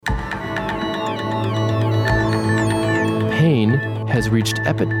has reached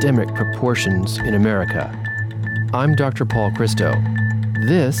epidemic proportions in America. I'm Dr. Paul Christo.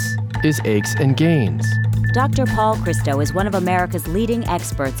 This is Aches and Gains. Dr. Paul Christo is one of America's leading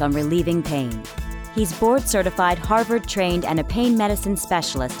experts on relieving pain. He's board-certified, Harvard-trained, and a pain medicine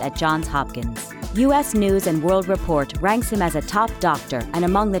specialist at Johns Hopkins. U.S. News & World Report ranks him as a top doctor and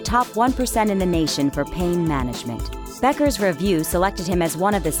among the top 1% in the nation for pain management. Becker's Review selected him as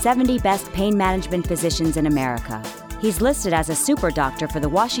one of the 70 best pain management physicians in America. He's listed as a super doctor for the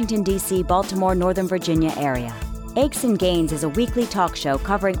Washington, D.C., Baltimore, Northern Virginia area. Aches and Gains is a weekly talk show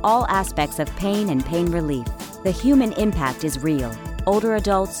covering all aspects of pain and pain relief. The human impact is real. Older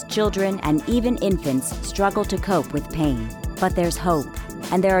adults, children, and even infants struggle to cope with pain. But there's hope,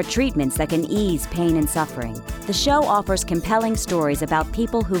 and there are treatments that can ease pain and suffering. The show offers compelling stories about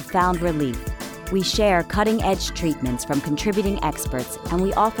people who've found relief. We share cutting-edge treatments from contributing experts, and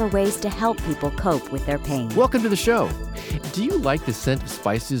we offer ways to help people cope with their pain. Welcome to the show. Do you like the scent of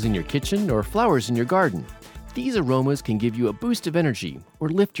spices in your kitchen or flowers in your garden? These aromas can give you a boost of energy or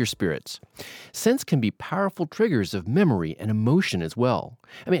lift your spirits. Scents can be powerful triggers of memory and emotion as well.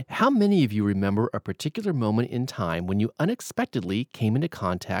 How many of you remember a particular moment in time when you unexpectedly came into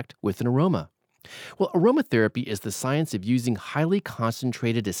contact with an aroma? Well, aromatherapy is the science of using highly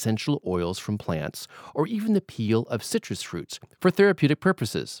concentrated essential oils from plants or even the peel of citrus fruits for therapeutic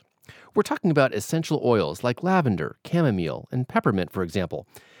purposes. We're talking about essential oils like lavender, chamomile, and peppermint, for example.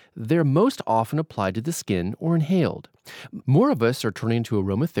 They're most often applied to the skin or inhaled. More of us are turning to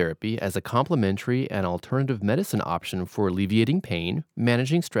aromatherapy as a complementary and alternative medicine option for alleviating pain,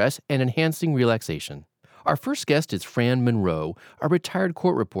 managing stress, and enhancing relaxation. Our first guest is Fran Munroe, a retired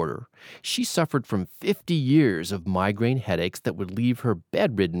court reporter. She suffered from 50 years of migraine headaches that would leave her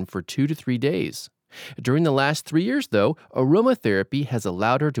bedridden for 2 to 3 days. During the last 3 years, though, aromatherapy has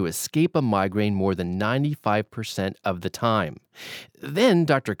allowed her to escape a migraine more than 95% of the time. Then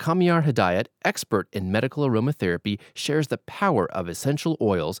Dr. Kamyar Hedayat, expert in medical aromatherapy, shares the power of essential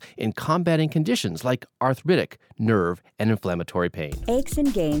oils in combating conditions like arthritic, nerve, and inflammatory pain. Aches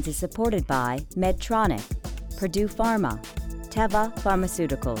and Gains is supported by Medtronic, Purdue Pharma, Teva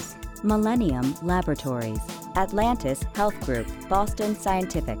Pharmaceuticals, Millennium Laboratories, Atlantis Health Group, Boston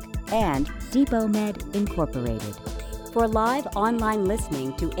Scientific, and Depot Med Incorporated. For live online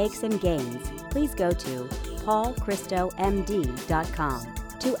listening to Aches and Gains, please go to paulchristomd.com.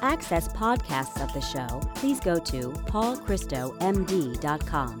 To access podcasts of the show, please go to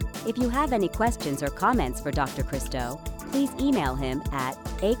paulchristomd.com. If you have any questions or comments for Dr. Christo, please email him at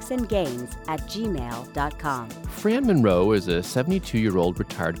achesandgains@gmail.com. Fran Munroe is a 72-year-old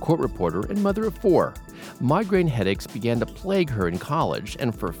retired court reporter and mother of 4. Migraine headaches began to plague her in college,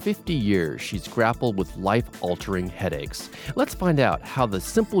 and for 50 years she's grappled with life-altering headaches. Let's find out how the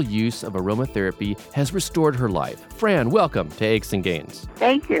simple use of aromatherapy has restored her life. Fran, welcome to Aches and Gains.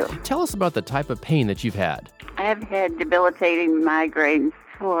 Thank you. Tell us about the type of pain that you've had. I have had debilitating migraines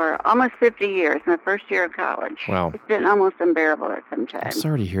for almost 50 years, my first year of college. Wow. It's been almost unbearable at some I'm times.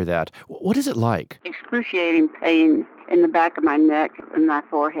 sorry to hear that. What is it like? Excruciating pain in the back of my neck and my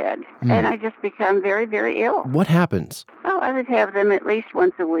forehead. And I just become very, very ill. What happens? Oh, I would have them at least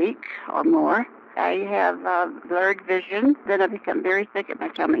once a week or more. I have blurred vision. Then I become very sick at my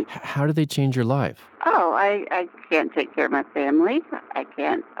tummy. How do they change your life? Oh, I can't take care of my family. I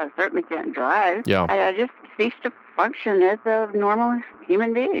certainly can't drive. Yeah. I just cease to function as a normal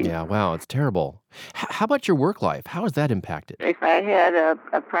human being. Yeah, wow, it's terrible. How about your work life? How is that impacted? If I had a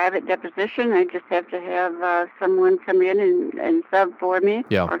private deposition, I just have to have someone come in and sub for me.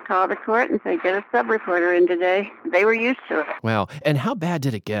 Yeah. Or call the court and say, get a sub reporter in today. They were used to it. Wow, and how bad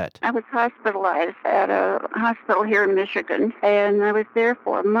did it get? I was hospitalized at a hospital here in Michigan, and I was there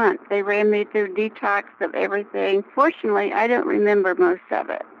for a month. They ran me through detox of everything. Fortunately, I don't remember most of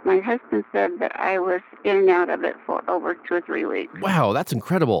it. My husband said that I was in and out of it for over 2 or 3 weeks. Wow, that's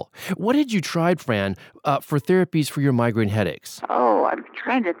incredible. What had you tried, Fran, for therapies for your migraine headaches? Oh, I'm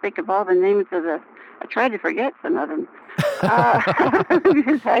trying to think of all the names of I tried to forget some of them.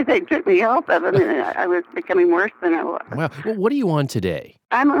 Because they took me off of them, and I was becoming worse than I was. Wow. Well, what are you on today?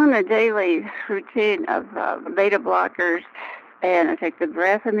 I'm on a daily routine of beta blockers, and I take the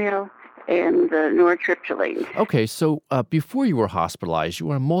Verapamil and the nortriptyline. Okay, so before you were hospitalized, you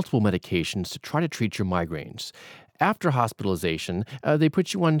were on multiple medications to try to treat your migraines. After hospitalization, they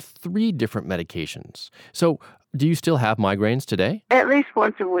put you on 3 different medications. So do you still have migraines today? At least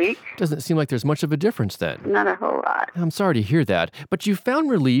once a week. Doesn't seem like there's much of a difference then. Not a whole lot. I'm sorry to hear that, but you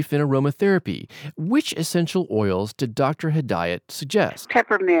found relief in aromatherapy. Which essential oils did Dr. Hedayat suggest?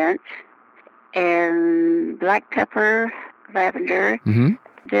 Peppermint and black pepper, lavender. Mm-hmm.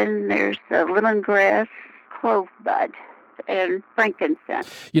 Then there's lemongrass, clove bud. and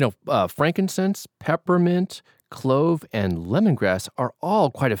frankincense. Frankincense, peppermint, clove, and lemongrass are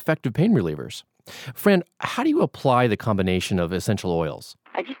all quite effective pain relievers. Fran, how do you apply the combination of essential oils?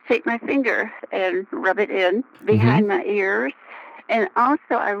 I just take my finger and rub it in behind my ears. And also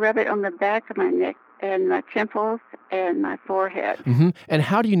I rub it on the back of my neck and my temples and my forehead. And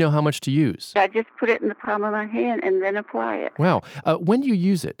how do you know how much to use? I just put it in the palm of my hand and then apply it. Wow. When do you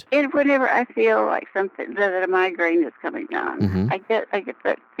use it? And whenever I feel like something, that a migraine is coming down, I get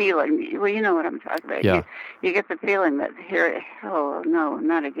that feeling. Well, you know what I'm talking about. Yeah. You get the feeling that oh, no,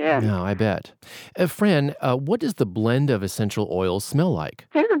 not again. No, I bet. Fran, what does the blend of essential oils smell like?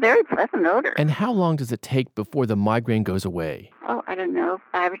 It has a very pleasant odor. And how long does it take before the migraine goes away? Oh, I don't know,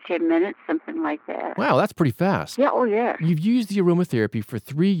 5 or 10 minutes, something like that. Wow, that's pretty fast. Yeah, oh yeah. You've used the aromatherapy for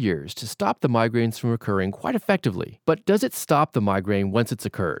 3 years to stop the migraines from occurring quite effectively. But does it stop the migraine once it's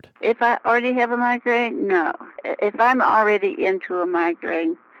occurred? If I already have a migraine, no. If I'm already into a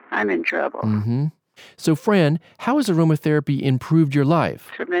migraine, I'm in trouble. So, Fran, how has aromatherapy improved your life?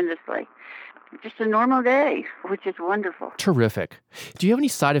 Tremendously. Just a normal day, which is wonderful. Terrific. Do you have any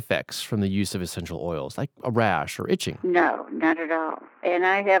side effects from the use of essential oils, like a rash or itching? No, not at all. And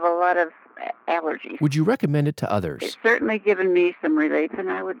I have a lot of allergies. Would you recommend it to others? It's certainly given me some relief,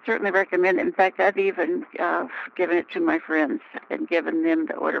 and I would certainly recommend it. In fact, I've even given it to my friends and given them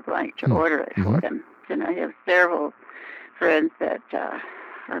the order blank to order it for them. And I have several friends that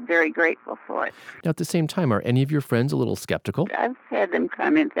are very grateful for it. Now, at the same time, are any of your friends a little skeptical? I've had them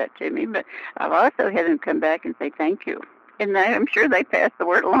comment that to me, but I've also had them come back and say thank you. And I'm sure they pass the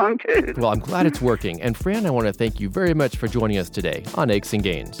word along, too. Well, I'm glad it's working. And Fran, I want to thank you very much for joining us today on Aches and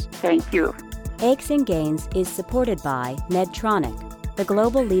Gains. Thank you. Aches and Gains is supported by Medtronic, the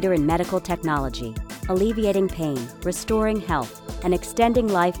global leader in medical technology, alleviating pain, restoring health, and extending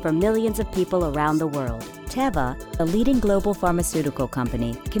life for millions of people around the world. Teva, a leading global pharmaceutical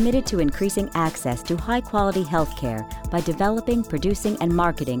company committed to increasing access to high-quality health care by developing, producing, and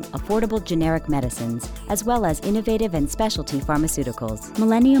marketing affordable generic medicines, as well as innovative and specialty pharmaceuticals.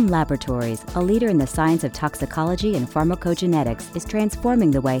 Millennium Laboratories, a leader in the science of toxicology and pharmacogenetics, is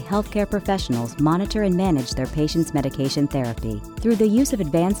transforming the way healthcare professionals monitor and manage their patients' medication therapy. Through the use of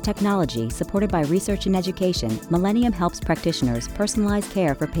advanced technology supported by research and education, Millennium helps practitioners personalize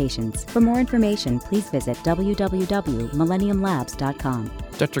care for patients. For more information, please visit www.millenniumlabs.com.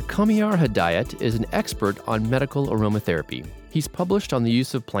 Dr. Kamyar Hedayat is an expert on medical aromatherapy. He's published on the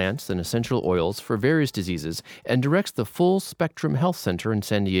use of plants and essential oils for various diseases and directs the Full Spectrum Health Center in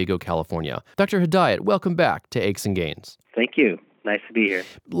San Diego, California. Dr. Hedayat, welcome back to Aches and Gains. Thank you. Nice to be here.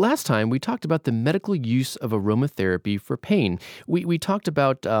 Last time, we talked about the medical use of aromatherapy for pain. We talked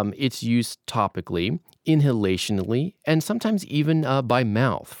about its use topically, inhalationally, and sometimes even by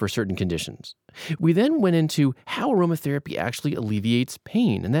mouth for certain conditions. We then went into how aromatherapy actually alleviates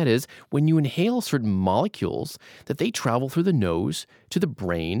pain, and that is when you inhale certain molecules that they travel through the nose to the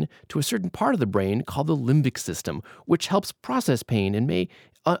brain to a certain part of the brain called the limbic system, which helps process pain and may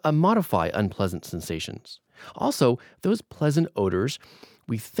modify unpleasant sensations. Also, those pleasant odors,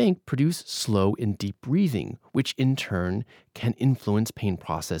 we think, produce slow and deep breathing, which in turn can influence pain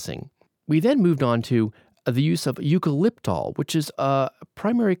processing. We then moved on to the use of eucalyptol, which is a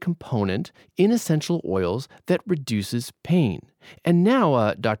primary component in essential oils that reduces pain. And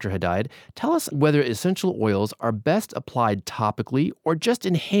now, Dr. Hedayat, tell us whether essential oils are best applied topically or just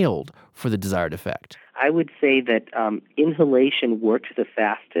inhaled for the desired effect. I would say that inhalation works the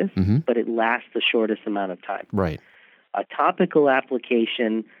fastest, but it lasts the shortest amount of time. Right. A topical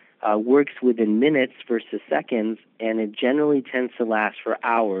application works within minutes versus seconds, and it generally tends to last for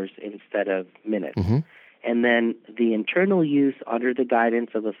hours instead of minutes. And then the internal use under the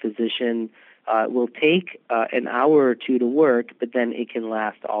guidance of a physician will take an hour or two to work, but then it can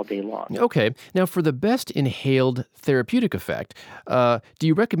last all day long. Okay. Now, for the best inhaled therapeutic effect, do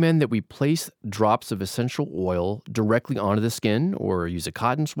you recommend that we place drops of essential oil directly onto the skin, or use a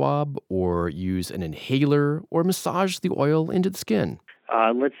cotton swab, or use an inhaler, or massage the oil into the skin?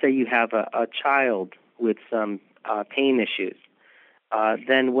 Let's say you have a child with some pain issues.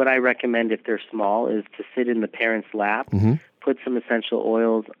 Then what I recommend if they're small is to sit in the parent's lap, put some essential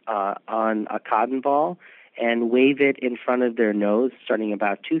oils on a cotton ball, and wave it in front of their nose, starting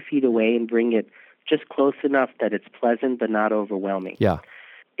about 2 feet away, and bring it just close enough that it's pleasant but not overwhelming. Yeah.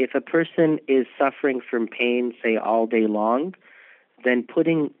 If a person is suffering from pain, say, all day long, then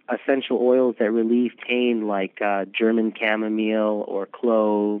putting essential oils that relieve pain like German chamomile or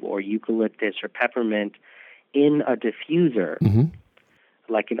clove or eucalyptus or peppermint in a diffuser,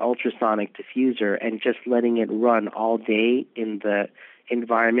 like an ultrasonic diffuser, and just letting it run all day in the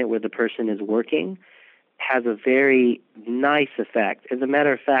environment where the person is working, has a very nice effect. As a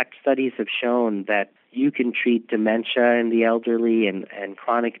matter of fact, studies have shown that you can treat dementia in the elderly and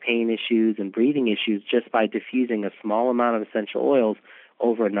chronic pain issues and breathing issues just by diffusing a small amount of essential oils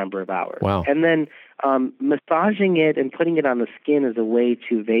over a number of hours. Wow. And then massaging it and putting it on the skin as a way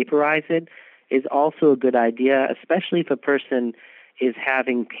to vaporize it is also a good idea, especially if a person is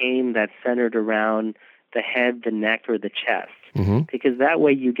having pain that's centered around the head, the neck, or the chest. Because that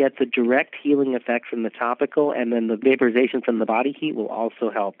way you get the direct healing effect from the topical, and then the vaporization from the body heat will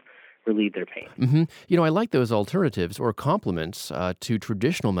also help relieve their pain. I like those alternatives or complements to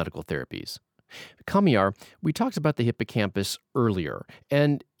traditional medical therapies. Kamyar, we talked about the hippocampus earlier,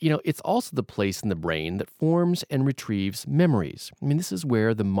 and, it's also the place in the brain that forms and retrieves memories. This is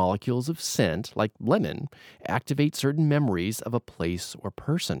where the molecules of scent, like lemon, activate certain memories of a place or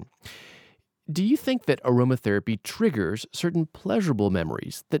person. Do you think that aromatherapy triggers certain pleasurable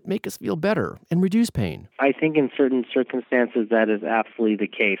memories that make us feel better and reduce pain? I think in certain circumstances that is absolutely the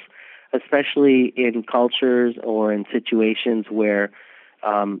case, especially in cultures or in situations where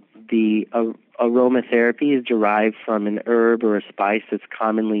the aromatherapy is derived from an herb or a spice that's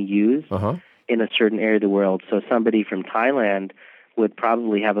commonly used in a certain area of the world. So somebody from Thailand would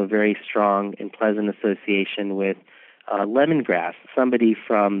probably have a very strong and pleasant association with lemongrass. Somebody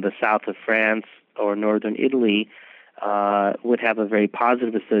from the south of France or northern Italy would have a very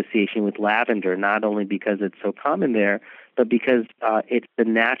positive association with lavender, not only because it's so common there, but because it's the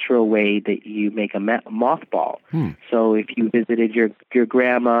natural way that you make a mothball. So if you visited your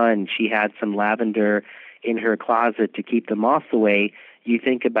grandma and she had some lavender in her closet to keep the moths away, you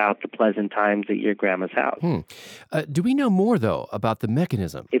think about the pleasant times at your grandma's house. Do we know more, though, about the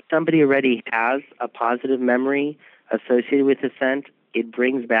mechanism? If somebody already has a positive memory associated with the scent, it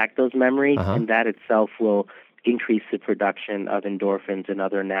brings back those memories, and that itself will increase the production of endorphins and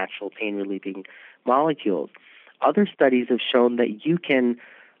other natural pain-relieving molecules. Other studies have shown that you can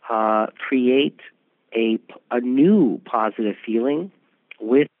create a new positive feeling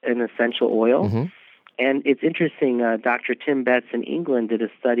with an essential oil. And it's interesting, Dr. Tim Betts in England did a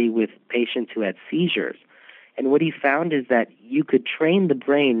study with patients who had seizures. And what he found is that you could train the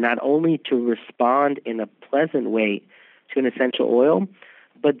brain not only to respond in a pleasant way to an essential oil,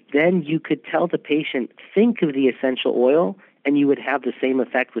 but then you could tell the patient, think of the essential oil, and you would have the same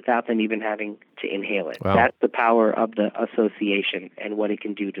effect without them even having to inhale it. Wow. That's the power of the association and what it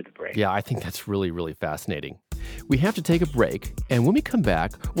can do to the brain. Yeah, I think that's really, really fascinating. We have to take a break, and when we come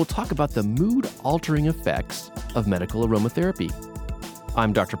back, we'll talk about the mood-altering effects of medical aromatherapy.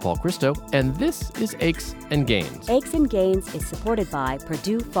 I'm Dr. Paul Christo, and this is Aches and Gains. Aches and Gains is supported by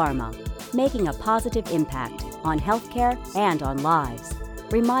Purdue Pharma, making a positive impact on healthcare and on lives,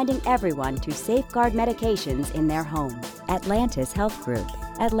 reminding everyone to safeguard medications in their home. Atlantis Health Group.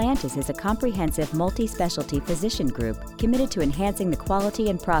 Atlantis is a comprehensive multi-specialty physician group committed to enhancing the quality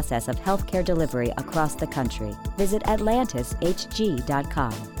and process of healthcare delivery across the country. Visit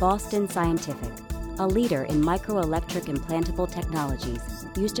atlantishg.com. Boston Scientific, a leader in microelectric implantable technologies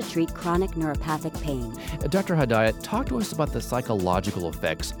used to treat chronic neuropathic pain. Dr. Hedayat, talk to us about the psychological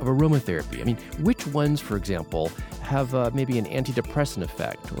effects of aromatherapy. Which ones, for example, have maybe an antidepressant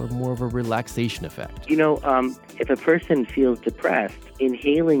effect or more of a relaxation effect? If a person feels depressed,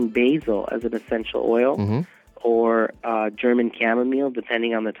 inhaling basil as an essential oil or German chamomile,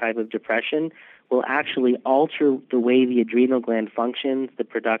 depending on the type of depression, will actually alter the way the adrenal gland functions, the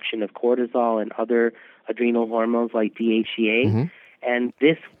production of cortisol and other adrenal hormones like DHEA. And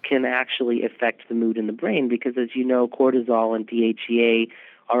this can actually affect the mood in the brain because, as you know, cortisol and DHEA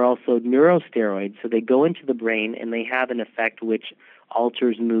are also neurosteroids. So they go into the brain and they have an effect which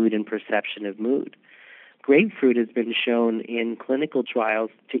alters mood and perception of mood. Grapefruit has been shown in clinical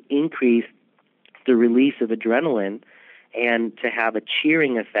trials to increase the release of adrenaline and to have a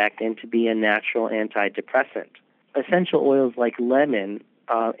cheering effect and to be a natural antidepressant. Essential oils like lemon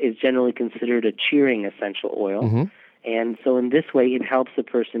is generally considered a cheering essential oil. And so in this way, it helps a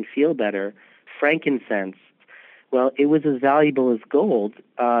person feel better. Frankincense, well, it was as valuable as gold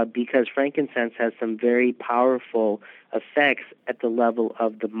because frankincense has some very powerful effects at the level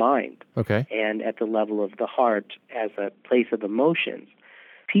of the mind and at the level of the heart as a place of emotions.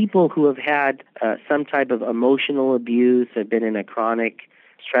 People who have had some type of emotional abuse, have been in a chronic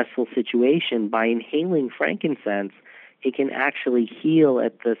stressful situation, by inhaling frankincense, it can actually heal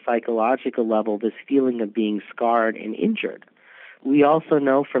at the psychological level this feeling of being scarred and injured. We also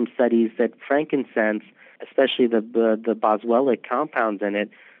know from studies that frankincense, especially the boswellic compounds in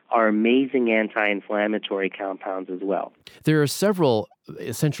it, are amazing anti-inflammatory compounds as well. There are several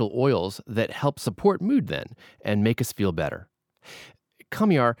essential oils that help support mood then and make us feel better.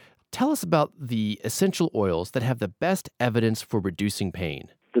 Kamyar, Tell us about the essential oils that have the best evidence for reducing pain.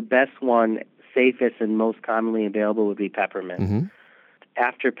 The best one, safest and most commonly available, would be peppermint. Mm-hmm.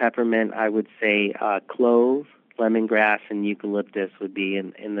 After peppermint, I would say clove, lemongrass, and eucalyptus would be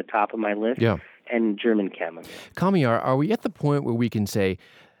in the top of my list, Yeah. and German chamomile. Kamyar, are we at the point where we can say,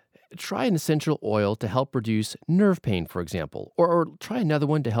 try an essential oil to help reduce nerve pain, for example, or try another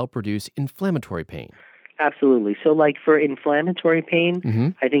one to help reduce inflammatory pain? Absolutely. So like for inflammatory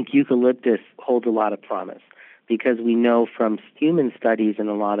pain, I think eucalyptus holds a lot of promise because we know from human studies and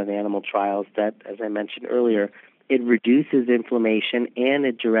a lot of animal trials that, as I mentioned earlier, it reduces inflammation and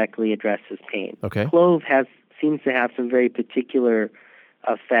it directly addresses pain. Okay. Clove seems to have some very particular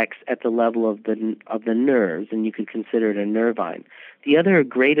effects at the level of the nerves, and you could consider it a nervine. The other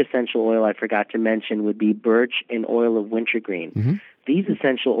great essential oil I forgot to mention would be birch and oil of wintergreen. Mm-hmm. These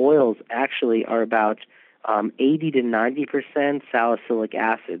essential oils actually are about 80 to 90% salicylic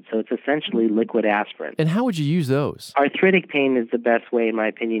acid, so it's essentially liquid aspirin. And how would you use those? Arthritic pain is the best way, in my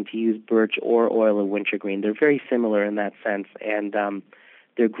opinion, to use birch or oil of wintergreen. They're very similar in that sense, and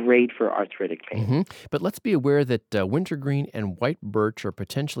they're great for arthritic pain. Mm-hmm. But let's be aware that wintergreen and white birch are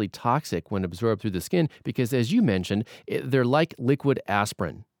potentially toxic when absorbed through the skin because, as you mentioned, they're like liquid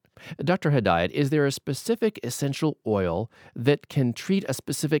aspirin. Dr. Hedayat, is there a specific essential oil that can treat a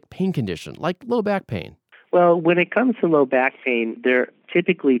specific pain condition, like low back pain? Well, when it comes to low back pain, there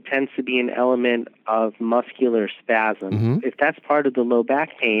typically tends to be an element of muscular spasm. Mm-hmm. If that's part of the low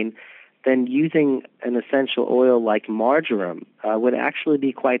back pain, then using an essential oil like marjoram would actually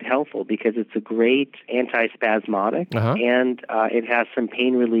be quite helpful because it's a great antispasmodic and it has some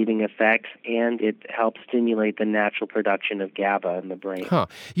pain-relieving effects and it helps stimulate the natural production of GABA in the brain.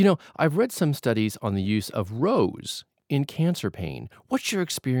 You know, I've read some studies on the use of rose in cancer pain. What's your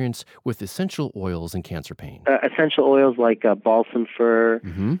experience with essential oils in cancer pain? Essential oils like balsam fir,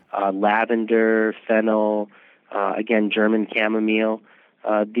 lavender, fennel, again, German chamomile.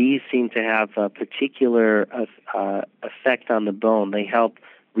 These seem to have a particular effect on the bone. They help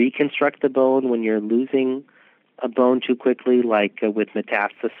reconstruct the bone when you're losing a bone too quickly, like with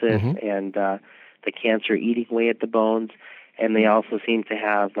metastasis and the cancer eating away at the bones. And they also seem to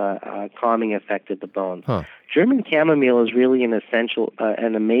have a calming effect at the bones. German chamomile is really an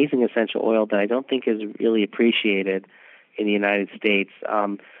amazing essential oil that I don't think is really appreciated in the United States.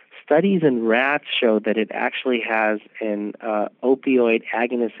 Studies in rats show that it actually has an opioid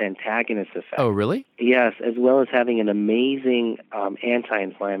agonist-antagonist effect. Oh, really? Yes, as well as having an amazing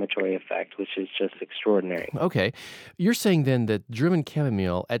anti-inflammatory effect, which is just extraordinary. Okay. You're saying then that German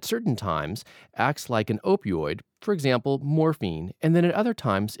chamomile at certain times acts like an opioid, for example, morphine, and then at other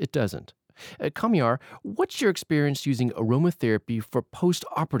times it doesn't. Kamyar, what's your experience using aromatherapy for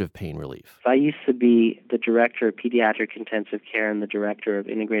post-operative pain relief? I used to be the director of pediatric intensive care and the director of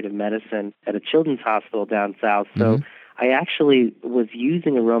integrative medicine at a children's hospital down south. So I actually was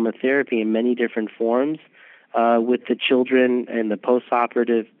using aromatherapy in many different forms with the children in the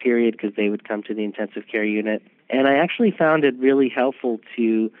post-operative period because they would come to the intensive care unit. And I actually found it really helpful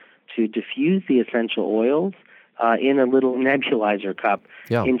to diffuse the essential oils in a little nebulizer cup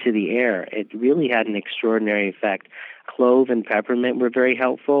into the air. It really had an extraordinary effect. Clove and peppermint were very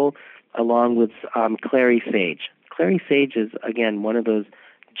helpful, along with clary sage. Clary sage is, again, one of those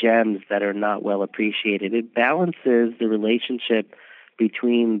gems that are not well appreciated. It balances the relationship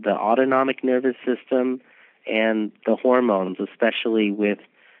between the autonomic nervous system and the hormones, especially with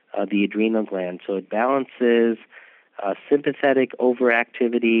the adrenal gland. So it balances sympathetic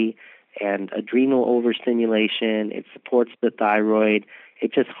overactivity and adrenal overstimulation. It supports the thyroid.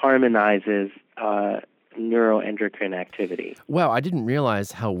 It just harmonizes neuroendocrine activity. Wow, I didn't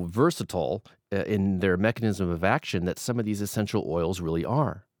realize how versatile in their mechanism of action that some of these essential oils really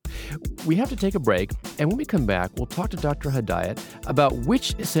are. We have to take a break, and when we come back, we'll talk to Dr. Hedayat about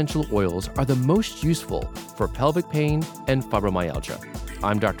which essential oils are the most useful for pelvic pain and fibromyalgia.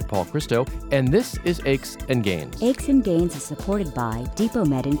 I'm Dr. Paul Christo, and this is Aches and Gains. Aches and Gains is supported by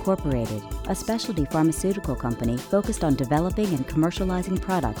DepoMed Incorporated, a specialty pharmaceutical company focused on developing and commercializing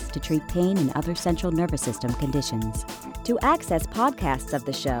products to treat pain and other central nervous system conditions. To access podcasts of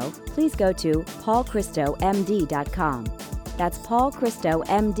the show, please go to paulchristomd.com. That's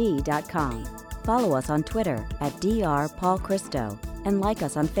paulchristomd.com. Follow us on Twitter at drpaulchristo and like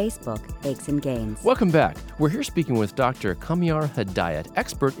us on Facebook, Aches and Gains. Welcome back. We're here speaking with Dr. Kamyar Hedayat,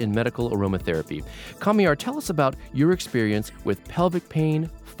 expert in medical aromatherapy. Kamyar, tell us about your experience with pelvic pain,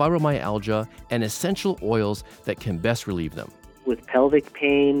 fibromyalgia, and essential oils that can best relieve them. With pelvic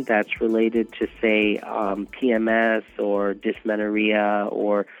pain, that's related to, say, PMS or dysmenorrhea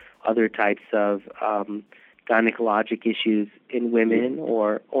or other types of gynecologic issues in women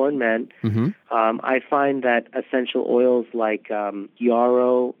or in men. I find that essential oils like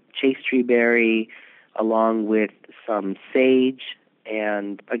yarrow, chaste berry, along with some sage,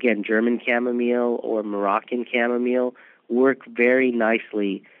 and again, German chamomile or Moroccan chamomile work very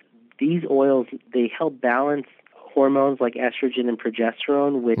nicely. These oils, they help balance hormones like estrogen and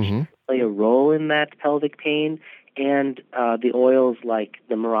progesterone, which play a role in that pelvic pain, and the oils like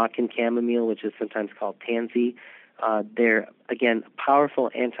the Moroccan chamomile, which is sometimes called tansy. They're, again, powerful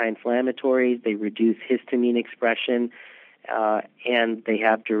anti-inflammatories. They reduce histamine expression, and they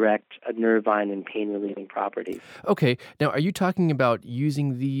have direct nervine and pain-relieving properties. Okay. Now, are you talking about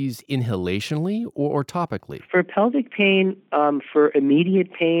using these inhalationally or topically? For pelvic pain, for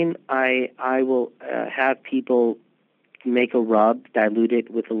immediate pain, I will have people make a rub, dilute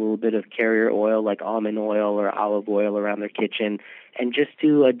it with a little bit of carrier oil like almond oil or olive oil around their kitchen, and just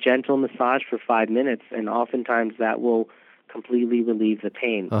do a gentle massage for 5 minutes, and oftentimes that will completely relieve the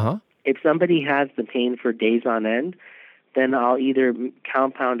pain. If somebody has the pain for days on end, then I'll either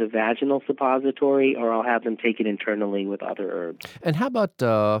compound a vaginal suppository or I'll have them take it internally with other herbs. And how about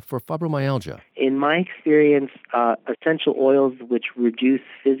for fibromyalgia? In my experience, essential oils which reduce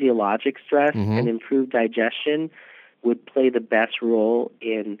physiologic stress and improve digestion would play the best role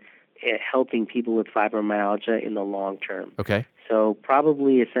in helping people with fibromyalgia in the long term. Okay. So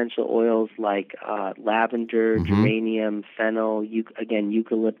probably essential oils like lavender, geranium, fennel,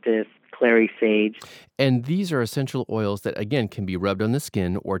 eucalyptus, clary sage. And these are essential oils that, again, can be rubbed on the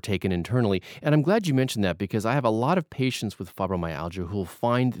skin or taken internally. And I'm glad you mentioned that because I have a lot of patients with fibromyalgia who will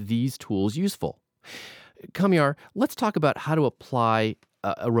find these tools useful. Kamyar, let's talk about how to apply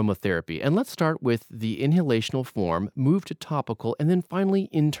aromatherapy. And let's start with the inhalational form, move to topical, and then finally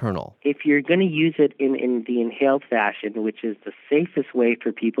internal. If you're going to use it in the inhaled fashion, which is the safest way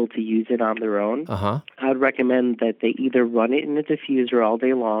for people to use it on their own, I would recommend that they either run it in a diffuser all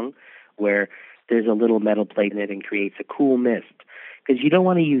day long, where there's a little metal plate in it and creates a cool mist. Because you don't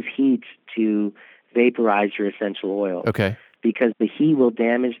want to use heat to vaporize your essential oil. Okay. Because the heat will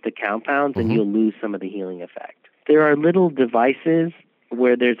damage the compounds and you'll lose some of the healing effect. There are little devices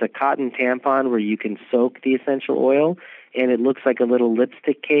where there's a cotton tampon where you can soak the essential oil, and it looks like a little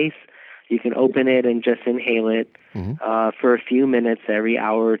lipstick case. You can open it and just inhale it for a few minutes every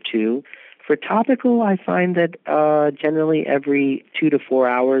hour or two. For topical, I find that generally every 2 to 4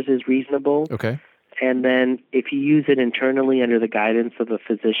 hours is reasonable. Okay. And then if you use it internally under the guidance of a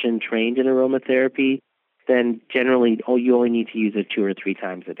physician trained in aromatherapy, then generally you only need to use it 2 or 3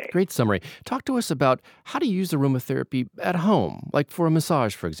 times a day. Great summary. Talk to us about how to use aromatherapy at home, like for a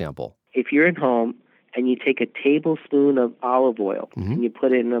massage, for example. If you're at home and you take a tablespoon of olive oil and you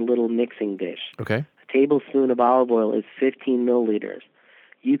put it in a little mixing dish. Okay. A tablespoon of olive oil is 15 milliliters.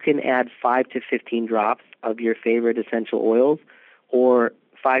 You can add 5 to 15 drops of your favorite essential oils or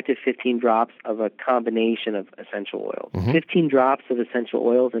 5 to 15 drops of a combination of essential oils. 15 drops of essential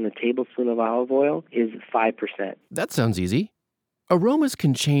oils in a tablespoon of olive oil is 5%. That sounds easy. Aromas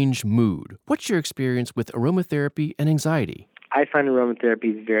can change mood. What's your experience with aromatherapy and anxiety? I find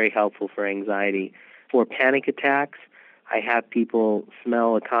aromatherapy is very helpful for anxiety. For panic attacks, I have people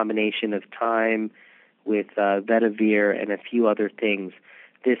smell a combination of thyme with vetiver and a few other things.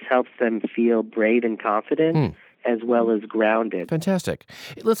 This helps them feel brave and confident, as well as grounded. Fantastic.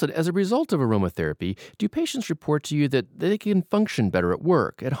 Listen, as a result of aromatherapy, do patients report to you that they can function better at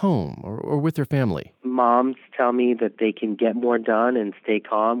work, at home, or with their family? Moms tell me that they can get more done and stay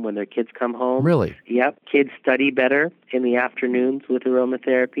calm when their kids come home. Really? Yep. Kids study better in the afternoons with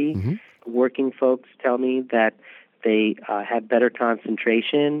aromatherapy. Working folks tell me that they have better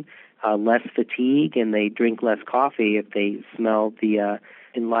concentration, less fatigue, and they drink less coffee if they smell the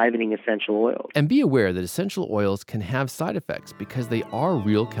enlivening essential oils. And be aware that essential oils can have side effects because they are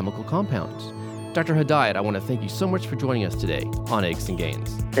real chemical compounds. Dr. Hedayat, I want to thank you so much for joining us today on Aches and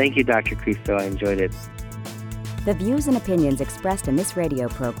Gains. Thank you, Dr. Cristo. I enjoyed it. The views and opinions expressed in this radio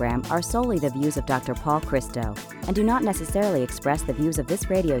program are solely the views of Dr. Paul Cristo and do not necessarily express the views of this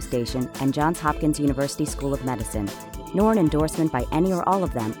radio station and Johns Hopkins University School of Medicine, nor an endorsement by any or all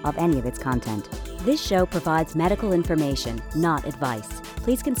of them of any of its content. This show provides medical information, not advice.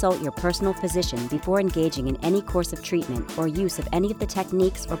 Please consult your personal physician before engaging in any course of treatment or use of any of the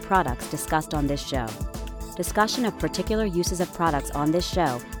techniques or products discussed on this show. Discussion of particular uses of products on this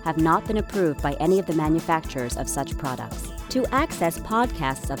show have not been approved by any of the manufacturers of such products. To access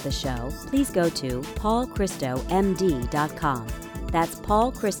podcasts of the show, please go to paulchristomd.com. That's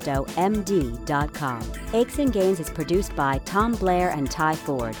paulchristomd.com. Aches and Gains is produced by Tom Blair and Ty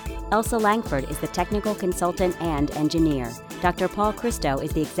Ford. Elsa Langford is the technical consultant and engineer. Dr. Paul Christo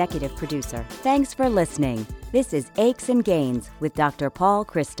is the executive producer. Thanks for listening. This is Aches and Gains with Dr. Paul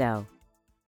Christo.